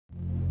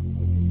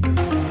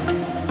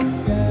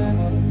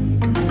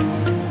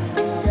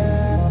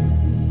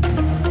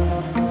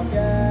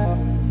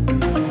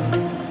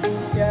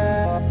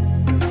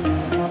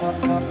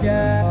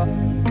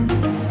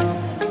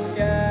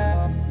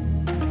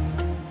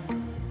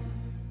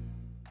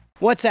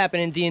What's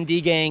happening,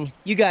 D&D gang?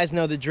 You guys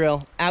know the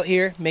drill. Out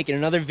here making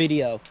another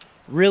video.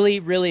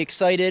 Really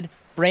excited.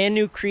 Brand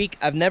new creek.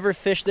 I've never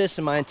fished this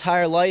in my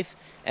entire life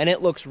and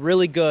it looks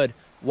really good.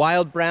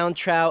 Wild brown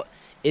trout.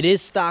 It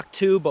is stock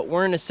too, but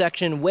we're in a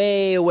section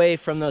way away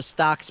from those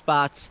stock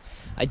spots.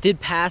 I did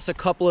pass a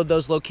couple of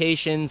those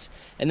locations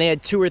and they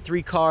had 2 or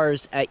 3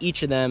 cars at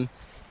each of them.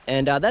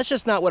 And that's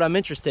just not what I'm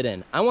interested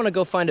in. I want to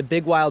go find a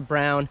big wild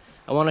brown.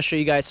 I want to show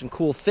you guys some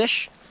cool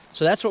fish.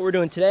 So that's what we're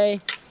doing today.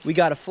 We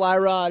got a fly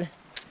rod,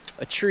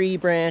 a tree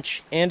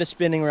branch, and a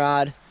spinning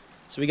rod.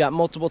 So we got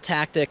multiple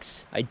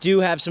tactics. I do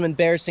have some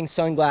embarrassing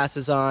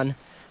sunglasses on,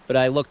 but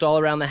I looked all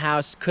around the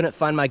house, couldn't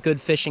find my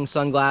good fishing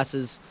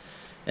sunglasses,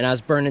 and I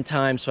was burning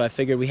time, so I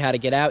figured we had to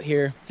get out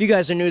here. If you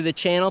guys are new to the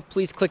channel,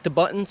 please click the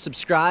button,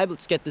 subscribe.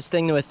 Let's get this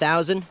thing to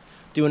 1,000.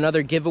 Do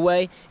another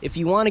giveaway. If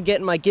you want to get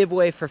in my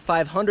giveaway for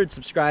 500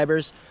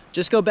 subscribers,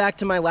 just go back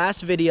to my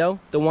last video,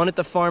 the one at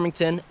the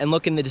Farmington, and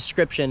look in the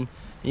description,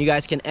 and you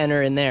guys can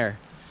enter in there.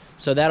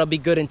 So that'll be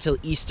good until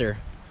Easter.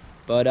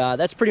 But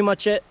that's pretty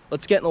much it.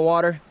 Let's get in the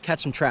water,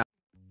 catch some trout.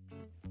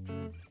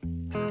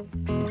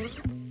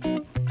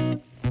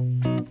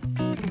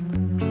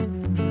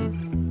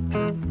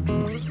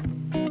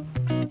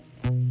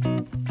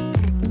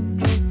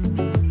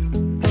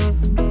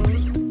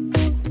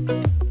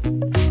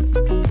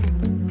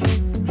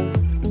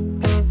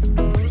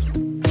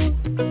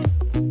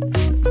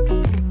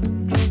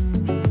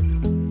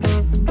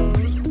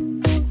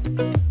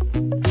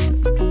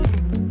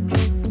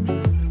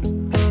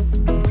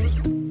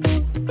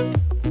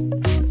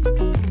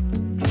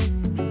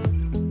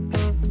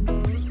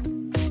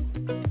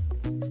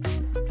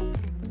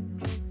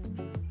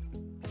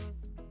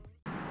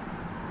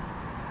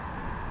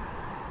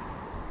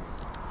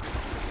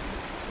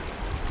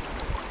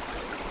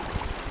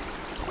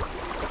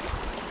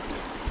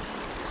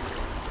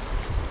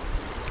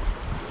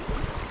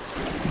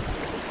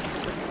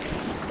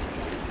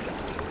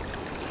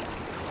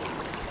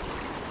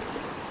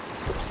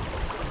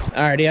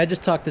 Alrighty, I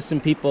just talked to some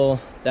people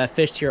that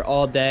fished here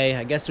all day.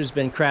 I guess there's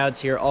been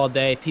crowds here all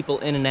day, people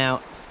in and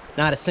out,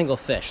 not a single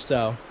fish.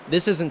 So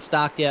this isn't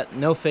stocked yet,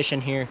 no fish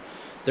in here.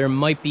 There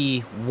might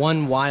be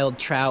 1 wild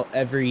trout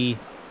every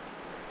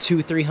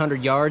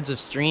 200-300 yards of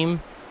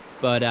stream,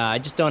 but I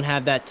just don't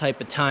have that type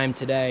of time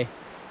today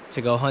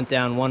to go hunt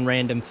down 1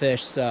 random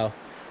fish. So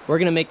we're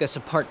gonna make this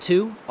a part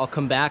 2. I'll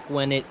come back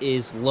when it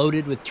is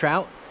loaded with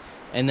trout,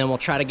 and then we'll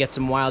try to get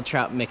some wild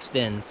trout mixed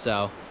in.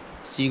 So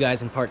see you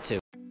guys in part 2.